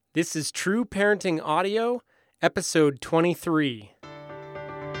This is TRU Parenting Audio, episode 23.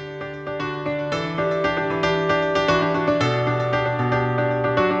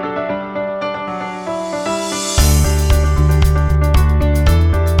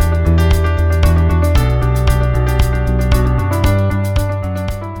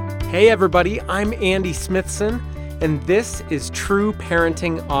 Hey everybody, I'm Andy Smithson, and this is TRU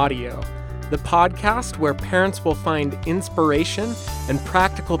Parenting Audio, the podcast where parents will find inspiration and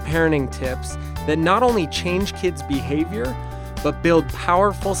practical parenting tips that not only change kids' behavior, but build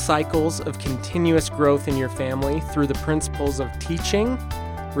powerful cycles of continuous growth in your family through the principles of teaching,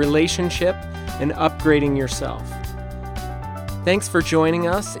 relationship, and upgrading yourself. Thanks for joining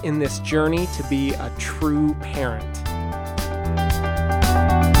us in this journey to be a true parent.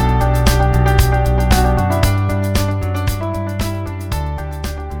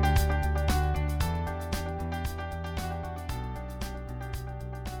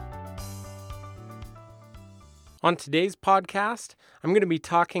 On today's podcast, I'm going to be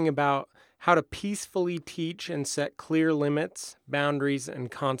talking about how to peacefully teach and set clear limits, boundaries,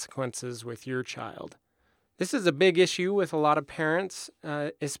 and consequences with your child. This is a big issue with a lot of parents,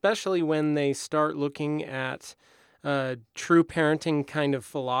 especially when they start looking at true parenting kind of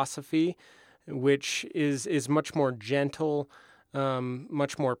philosophy, which is much more gentle,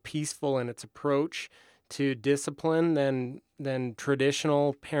 much more peaceful in its approach to discipline than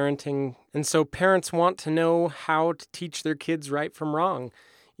traditional parenting. And so parents want to know how to teach their kids right from wrong,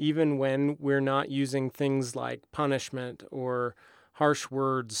 even when we're not using things like punishment or harsh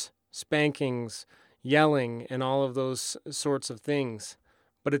words, spankings, yelling, and all of those sorts of things.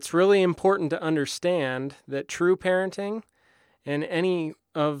 But it's really important to understand that true parenting and any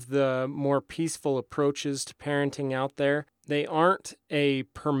of the more peaceful approaches to parenting out there, they aren't a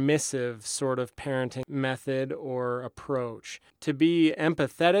permissive sort of parenting method or approach. To be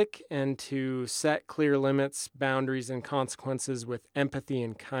empathetic and to set clear limits, boundaries, and consequences with empathy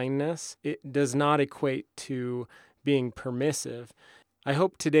and kindness, it does not equate to being permissive. I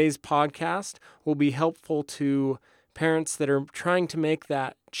hope today's podcast will be helpful to parents that are trying to make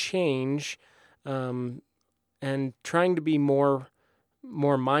that change and trying to be more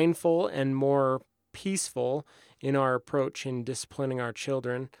mindful and more peaceful in our approach in disciplining our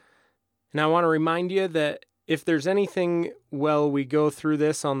children. And I want to remind you that if there's anything while we go through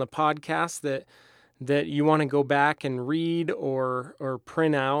this on the podcast that you want to go back and read or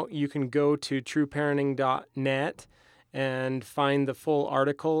print out, you can go to trueparenting.net and find the full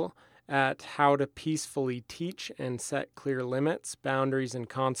article at how to peacefully teach and set clear limits, boundaries, and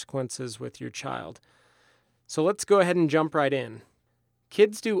consequences with your child. So let's go ahead and jump right in.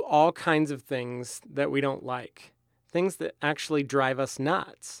 Kids do all kinds of things that we don't like, things that actually drive us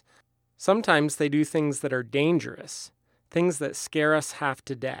nuts. Sometimes they do things that are dangerous, things that scare us half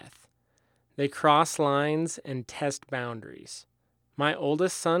to death. They cross lines and test boundaries. My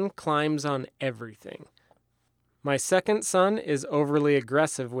oldest son climbs on everything. My second son is overly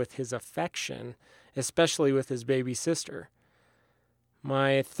aggressive with his affection, especially with his baby sister.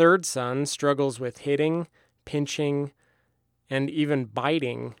 My third son struggles with hitting, pinching, and even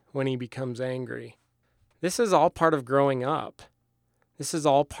biting when he becomes angry. This is all part of growing up. This is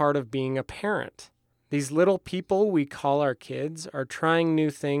all part of being a parent. These little people we call our kids are trying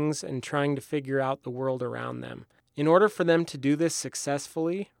new things and trying to figure out the world around them. In order for them to do this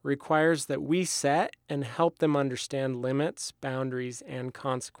successfully requires that we set and help them understand limits, boundaries, and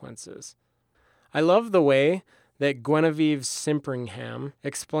consequences. I love the way that Genevieve Simpringham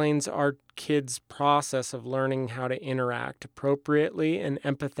explains our kids' process of learning how to interact appropriately and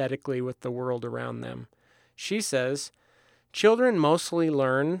empathetically with the world around them. She says, children mostly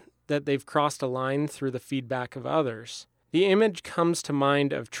learn that they've crossed a line through the feedback of others. The image comes to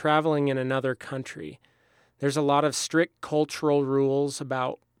mind of traveling in another country. There's a lot of strict cultural rules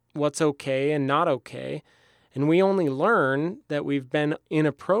about what's okay and not okay, and we only learn that we've been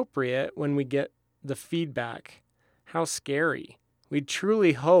inappropriate when we get the feedback. How scary. We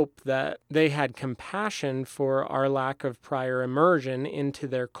truly hope that they had compassion for our lack of prior immersion into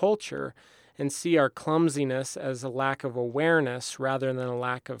their culture and see our clumsiness as a lack of awareness rather than a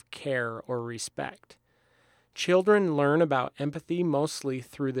lack of care or respect. Children learn about empathy mostly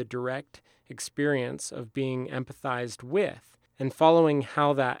through the direct experience of being empathized with and following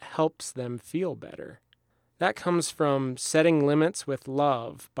how that helps them feel better. That comes from Setting Limits with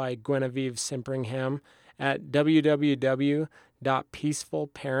Love by Genevieve Simpringham at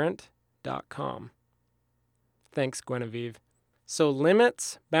www.peacefulparent.com. Thanks, Genevieve. So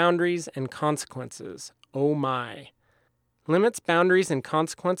limits, boundaries, and consequences. Oh my. Limits, boundaries, and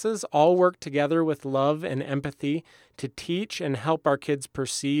consequences all work together with love and empathy to teach and help our kids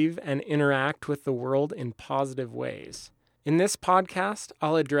perceive and interact with the world in positive ways. In this podcast,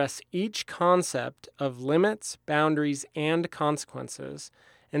 I'll address each concept of limits, boundaries, and consequences,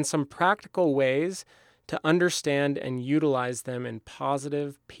 and some practical ways to understand and utilize them in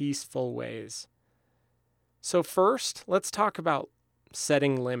positive, peaceful ways. So first, let's talk about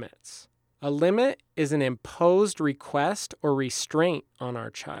setting limits. A limit is an imposed request or restraint on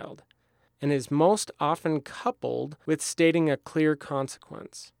our child and is most often coupled with stating a clear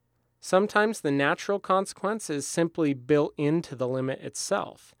consequence. Sometimes the natural consequence is simply built into the limit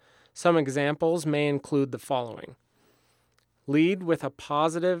itself. Some examples may include the following. Lead with a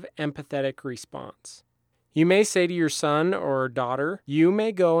positive, empathetic response. You may say to your son or daughter, "You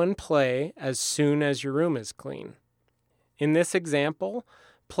may go and play as soon as your room is clean." In this example,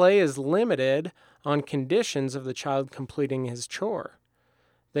 play is limited on conditions of the child completing his chore.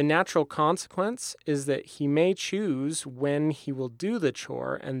 The natural consequence is that he may choose when he will do the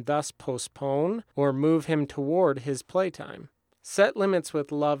chore and thus postpone or move him toward his playtime. Set limits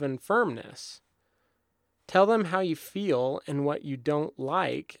with love and firmness. Tell them how you feel and what you don't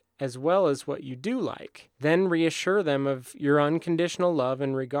like, as well as what you do like. Then reassure them of your unconditional love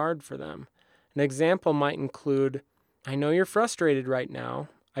and regard for them. An example might include, "I know you're frustrated right now.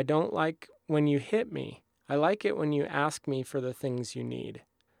 I don't like when you hit me. I like it when you ask me for the things you need."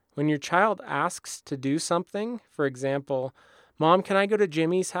 When your child asks to do something, for example, "Mom, can I go to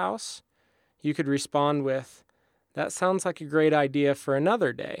Jimmy's house?" You could respond with, "That sounds like a great idea for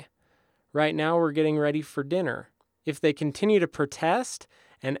another day. Right now we're getting ready for dinner." If they continue to protest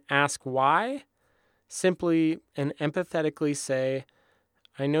and ask why, simply and empathetically say,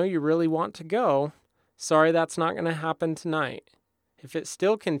 "I know you really want to go. Sorry, that's not going to happen tonight." If it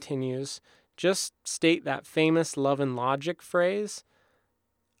still continues, just state that famous love and logic phrase,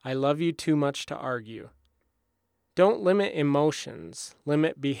 "I love you too much to argue." Don't limit emotions,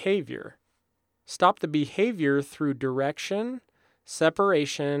 limit behavior. Stop the behavior through direction,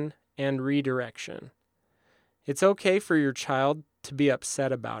 separation, and redirection. It's okay for your child to be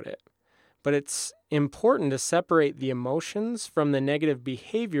upset about it, but it's important to separate the emotions from the negative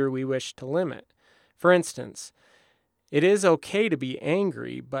behavior we wish to limit. For instance, it is okay to be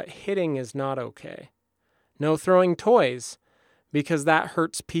angry, but hitting is not okay. No throwing toys, because that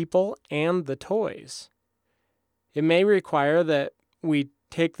hurts people and the toys. It may require that we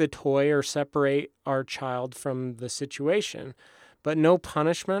take the toy or separate our child from the situation, but no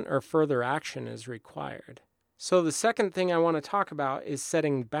punishment or further action is required. So the second thing I want to talk about is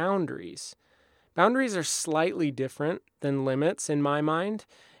setting boundaries. Boundaries are slightly different than limits in my mind,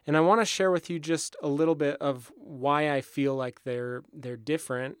 and I want to share with you just a little bit of why I feel like they're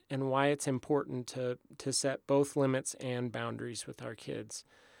different and why it's important to set both limits and boundaries with our kids.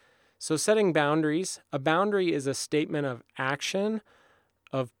 So setting boundaries, a boundary is a statement of action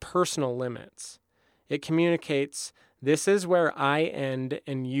of personal limits. It communicates, "This is where I end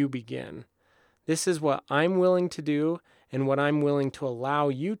and you begin. This is what I'm willing to do and what I'm willing to allow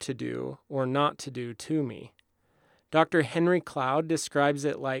you to do or not to do to me." Dr. Henry Cloud describes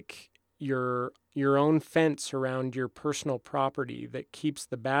it like your own fence around your personal property that keeps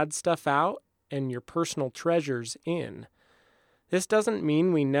the bad stuff out and your personal treasures in. This doesn't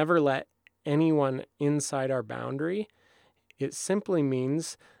mean we never let anyone inside our boundary. It simply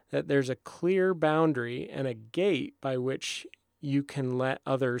means that there's a clear boundary and a gate by which you can let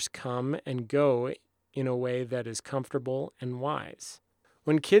others come and go in a way that is comfortable and wise.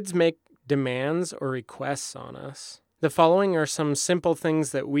 When kids make demands or requests on us, the following are some simple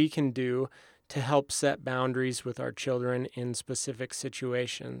things that we can do to help set boundaries with our children in specific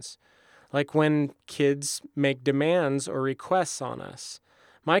situations. Like when kids make demands or requests on us.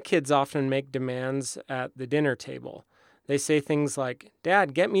 My kids often make demands at the dinner table. They say things like,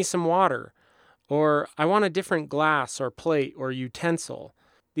 "Dad, get me some water," or "I want a different glass or plate or utensil."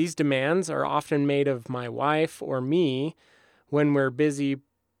 These demands are often made of my wife or me when we're busy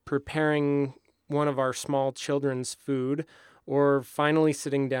preparing one of our small children's food or finally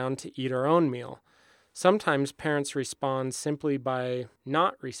sitting down to eat our own meal. Sometimes parents respond simply by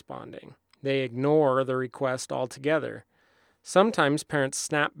not responding. They ignore the request altogether. Sometimes parents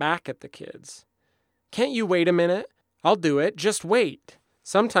snap back at the kids. "Can't you wait a minute? I'll do it. Just wait."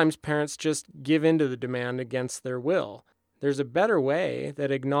 Sometimes parents just give in to the demand against their will. There's a better way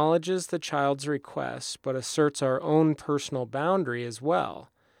that acknowledges the child's request but asserts our own personal boundary as well.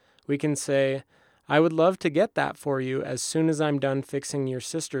 We can say, "I would love to get that for you as soon as I'm done fixing your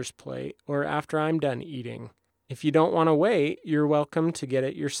sister's plate or after I'm done eating. If you don't want to wait, you're welcome to get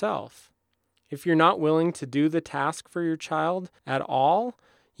it yourself." If you're not willing to do the task for your child at all,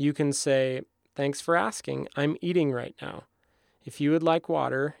 you can say, "Thanks for asking. I'm eating right now. If you would like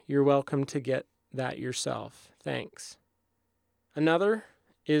water, you're welcome to get that yourself. Thanks." Another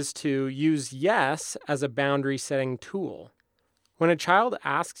is to use yes as a boundary setting tool. When a child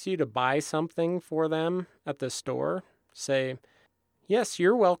asks you to buy something for them at the store, say, "Yes,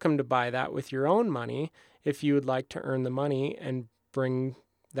 you're welcome to buy that with your own money if you would like to earn the money and bring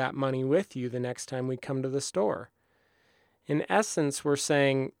that money with you the next time we come to the store." In essence, we're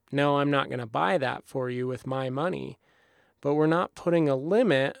saying, "No, I'm not going to buy that for you with my money," but we're not putting a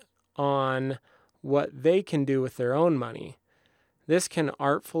limit on what they can do with their own money. This can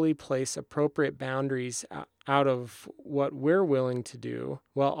artfully place appropriate boundaries out of what we're willing to do,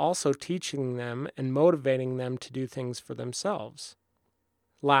 while also teaching them and motivating them to do things for themselves.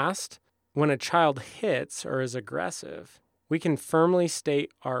 Last, when a child hits or is aggressive, we can firmly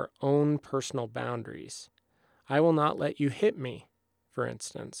state our own personal boundaries. "I will not let you hit me," for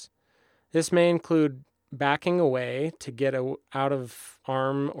instance. This may include backing away to get out of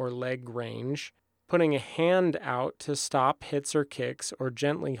arm or leg range, putting a hand out to stop hits or kicks, or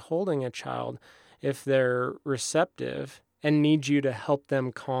gently holding a child if they're receptive and need you to help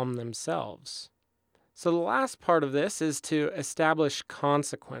them calm themselves. So the last part of this is to establish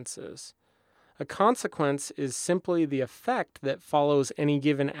consequences. A consequence is simply the effect that follows any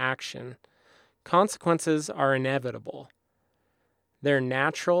given action. Consequences are inevitable. They're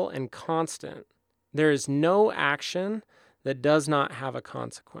natural and constant. There is no action that does not have a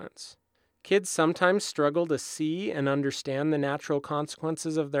consequence. Kids sometimes struggle to see and understand the natural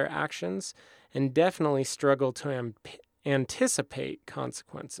consequences of their actions, and definitely struggle to anticipate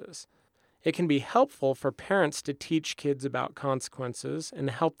consequences. It can be helpful for parents to teach kids about consequences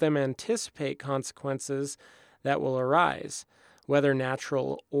and help them anticipate consequences that will arise, whether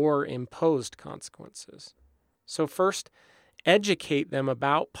natural or imposed consequences. So first, educate them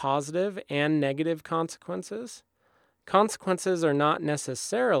about positive and negative consequences. Consequences are not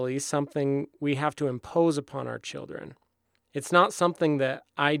necessarily something we have to impose upon our children. It's not something that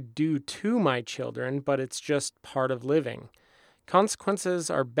I do to my children, but it's just part of living. Consequences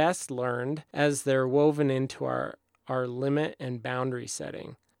are best learned as they're woven into our limit and boundary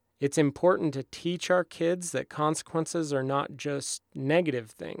setting. It's important to teach our kids that consequences are not just negative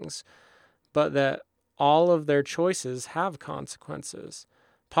things, but that all of their choices have consequences.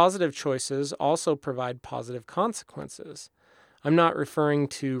 Positive choices also provide positive consequences. I'm not referring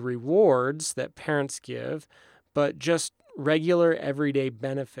to rewards that parents give, but just regular everyday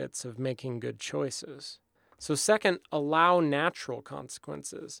benefits of making good choices. So second, allow natural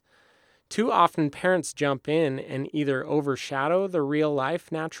consequences. Too often parents jump in and either overshadow the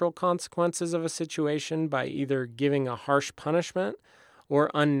real-life natural consequences of a situation by either giving a harsh punishment or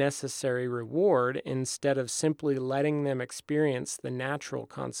unnecessary reward instead of simply letting them experience the natural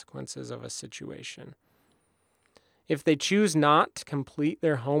consequences of a situation. If they choose not to complete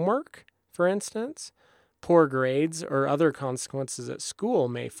their homework, for instance, poor grades or other consequences at school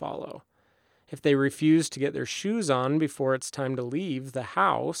may follow. If they refuse to get their shoes on before it's time to leave the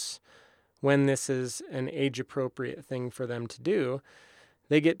house, when this is an age-appropriate thing for them to do,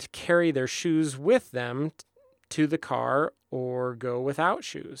 they get to carry their shoes with them to the car or go without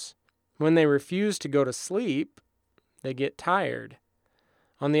shoes. When they refuse to go to sleep, they get tired.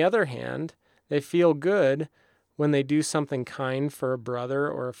 On the other hand, they feel good when they do something kind for a brother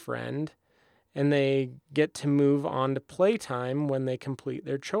or a friend, and they get to move on to playtime when they complete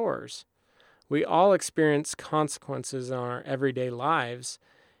their chores. We all experience consequences in our everyday lives,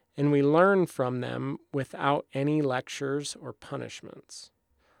 and we learn from them without any lectures or punishments.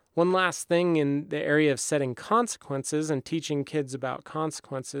 One last thing in the area of setting consequences and teaching kids about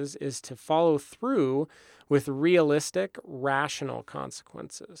consequences is to follow through with realistic, rational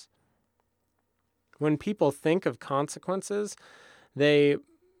consequences. When people think of consequences, they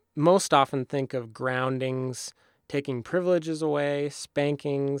most often think of groundings, taking privileges away,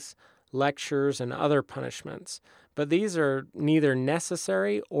 spankings, lectures, and other punishments. But these are neither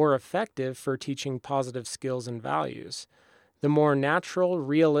necessary or effective for teaching positive skills and values. The more natural,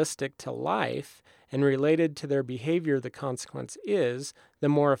 realistic to life, and related to their behavior the consequence is, the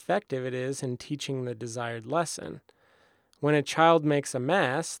more effective it is in teaching the desired lesson. When a child makes a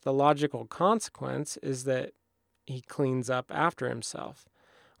mess, the logical consequence is that he cleans up after himself.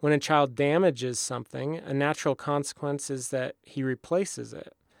 When a child damages something, a natural consequence is that he replaces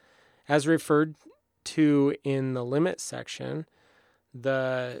it. As referred to in the limit section,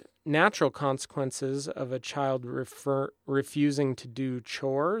 the natural consequences of a child refusing to do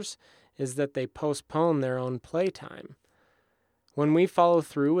chores is that they postpone their own playtime. When we follow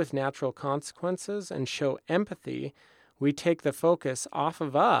through with natural consequences and show empathy, we take the focus off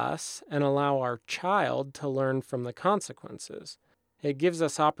of us and allow our child to learn from the consequences. It gives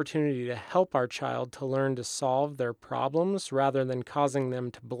us opportunity to help our child to learn to solve their problems rather than causing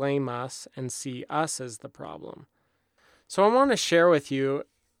them to blame us and see us as the problem. So I want to share with you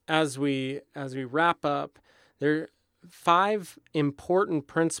as we wrap up, there are 5 important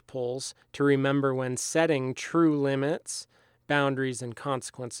principles to remember when setting true limits, boundaries, and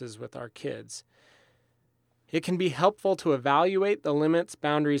consequences with our kids. It can be helpful to evaluate the limits,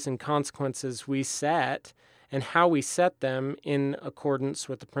 boundaries, and consequences we set and how we set them in accordance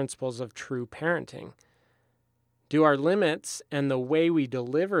with the principles of true parenting. Do our limits and the way we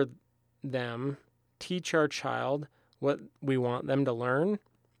deliver them teach our child what we want them to learn?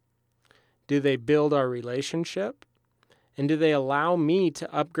 Do they build our relationship? And do they allow me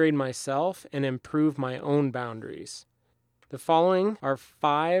to upgrade myself and improve my own boundaries? The following are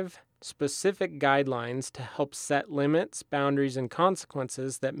 5 specific guidelines to help set limits, boundaries, and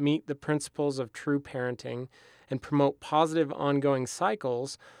consequences that meet the principles of true parenting and promote positive ongoing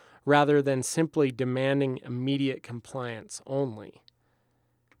cycles rather than simply demanding immediate compliance only.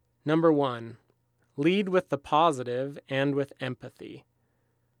 Number 1, lead with the positive and with empathy.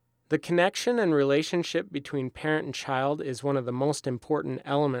 The connection and relationship between parent and child is one of the most important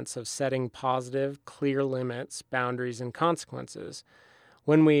elements of setting positive, clear limits, boundaries, and consequences.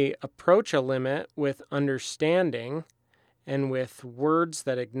 When we approach a limit with understanding and with words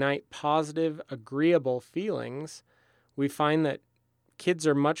that ignite positive, agreeable feelings, we find that kids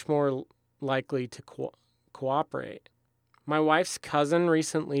are much more likely to cooperate. My wife's cousin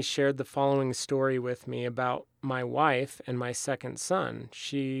recently shared the following story with me about my wife and my second son.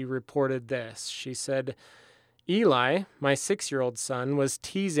 She reported this. She said, Eli, my 6-year-old son, was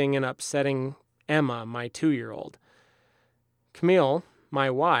teasing and upsetting Emma, my 2-year-old. Camille,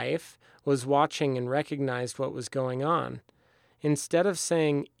 my wife, was watching and recognized what was going on. Instead of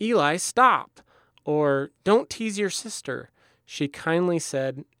saying, Eli, stop, or don't tease your sister, she kindly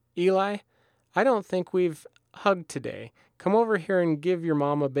said, Eli, I don't think we've hugged today. Come over here and give your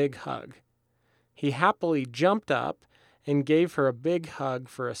mom a big hug. He happily jumped up and gave her a big hug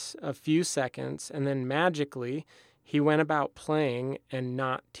for a few seconds, and then magically he went about playing and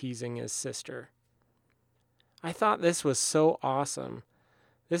not teasing his sister. I thought this was so awesome.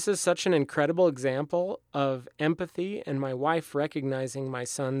 This is such an incredible example of empathy and my wife recognizing my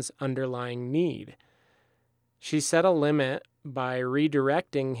son's underlying need. She set a limit by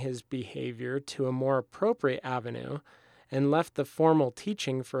redirecting his behavior to a more appropriate avenue and left the formal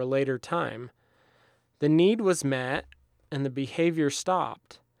teaching for a later time. The need was met and the behavior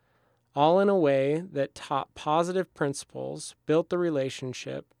stopped, all in a way that taught positive principles, built the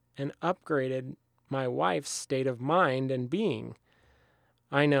relationship, and upgraded my wife's state of mind and being.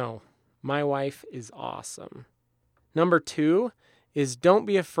 I know, my wife is awesome. Number 2 is don't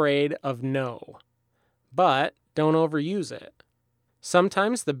be afraid of no, but don't overuse it.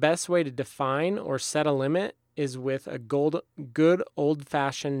 Sometimes the best way to define or set a limit is with a good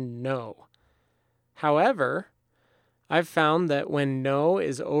old-fashioned no. However, I've found that when no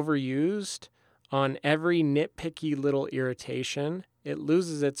is overused on every nitpicky little irritation, it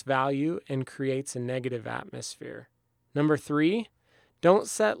loses its value and creates a negative atmosphere. Number 3, don't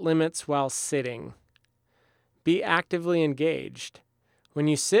set limits while sitting. Be actively engaged. When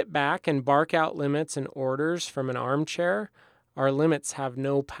you sit back and bark out limits and orders from an armchair, our limits have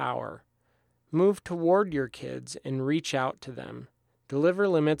no power. Move toward your kids and reach out to them. Deliver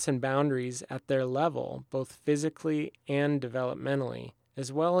limits and boundaries at their level, both physically and developmentally,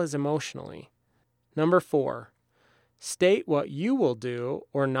 as well as emotionally. Number 4, state what you will do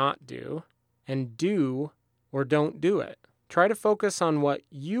or not do, and do or don't do it. Try to focus on what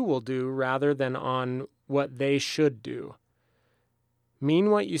you will do rather than on what they should do. Mean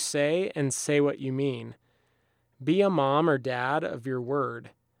what you say and say what you mean. Be a mom or dad of your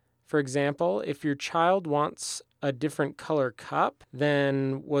word. For example, if your child wants a different color cup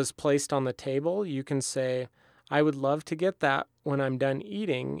than was placed on the table, you can say, I would love to get that when I'm done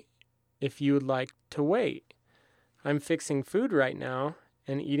eating if you would like to wait. I'm fixing food right now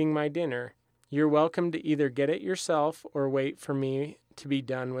and eating my dinner. You're welcome to either get it yourself or wait for me to be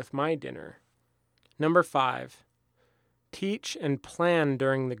done with my dinner. Number 5, teach and plan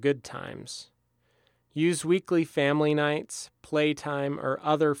during the good times. Use weekly family nights, playtime, or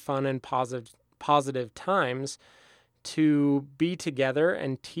other fun and positive times to be together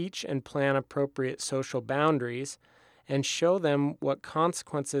and teach and plan appropriate social boundaries and show them what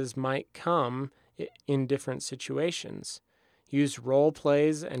consequences might come in different situations. Use role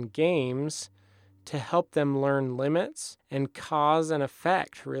plays and games to help them learn limits and cause and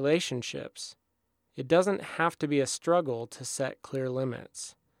effect relationships. It doesn't have to be a struggle to set clear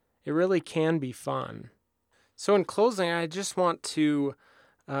limits. It really can be fun. So in closing, I just want to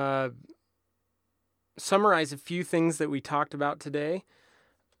summarize a few things that we talked about today.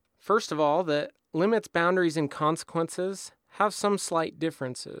 First of all, that limits, boundaries, and consequences have some slight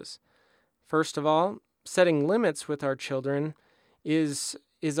differences. First of all, setting limits with our children is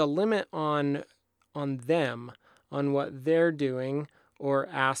a limit on them, on what they're doing or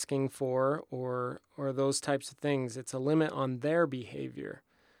asking for or those types of things. It's a limit on their behavior.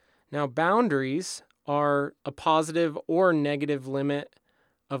 Now, boundaries are a positive or negative limit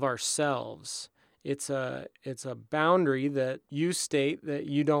of ourselves. It's a boundary that you state that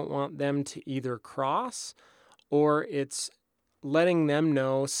you don't want them to either cross, or it's letting them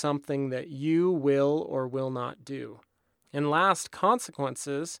know something that you will or will not do. And last,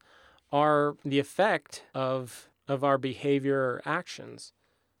 consequences are the effect of our behavior or actions.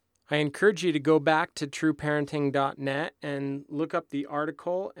 I encourage you to go back to trueparenting.net and look up the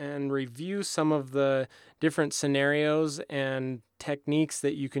article and review some of the different scenarios and techniques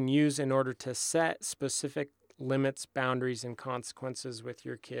that you can use in order to set specific limits, boundaries, and consequences with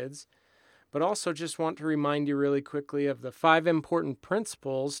your kids. But also just want to remind you really quickly of the 5 important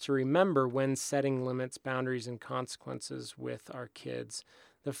principles to remember when setting limits, boundaries, and consequences with our kids.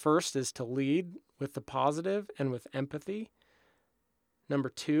 The first is to lead with the positive and with empathy. Number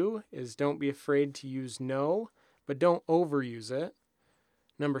 2 is don't be afraid to use no, but don't overuse it.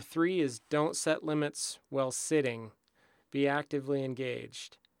 Number 3 is don't set limits while sitting. Be actively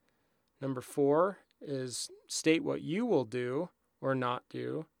engaged. Number 4 is state what you will do or not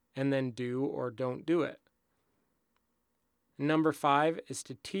do, and then do or don't do it. Number 5 is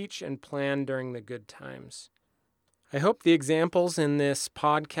to teach and plan during the good times. I hope the examples in this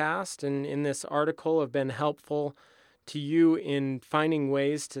podcast and in this article have been helpful to you in finding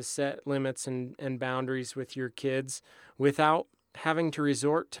ways to set limits and boundaries with your kids without having to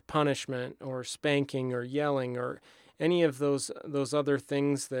resort to punishment or spanking or yelling or any of those other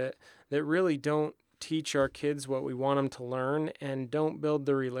things that really don't teach our kids what we want them to learn and don't build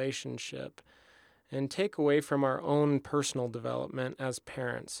the relationship and take away from our own personal development as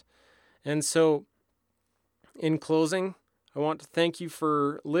parents. And so, in closing, I want to thank you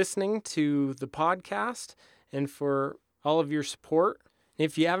for listening to the podcast and for all of your support.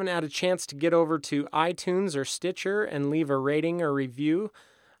 If you haven't had a chance to get over to iTunes or Stitcher and leave a rating or review,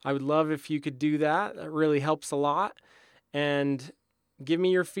 I would love if you could do that. That really helps a lot. And give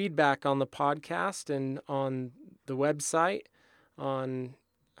me your feedback on the podcast and on the website, on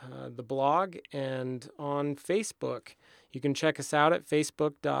the blog, and on Facebook. You can check us out at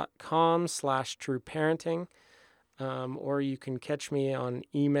facebook.com/trueparenting, or you can catch me on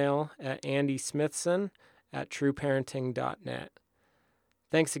email at andysmithson@trueparenting.net.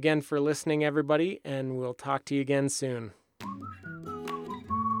 Thanks again for listening, everybody, and we'll talk to you again soon.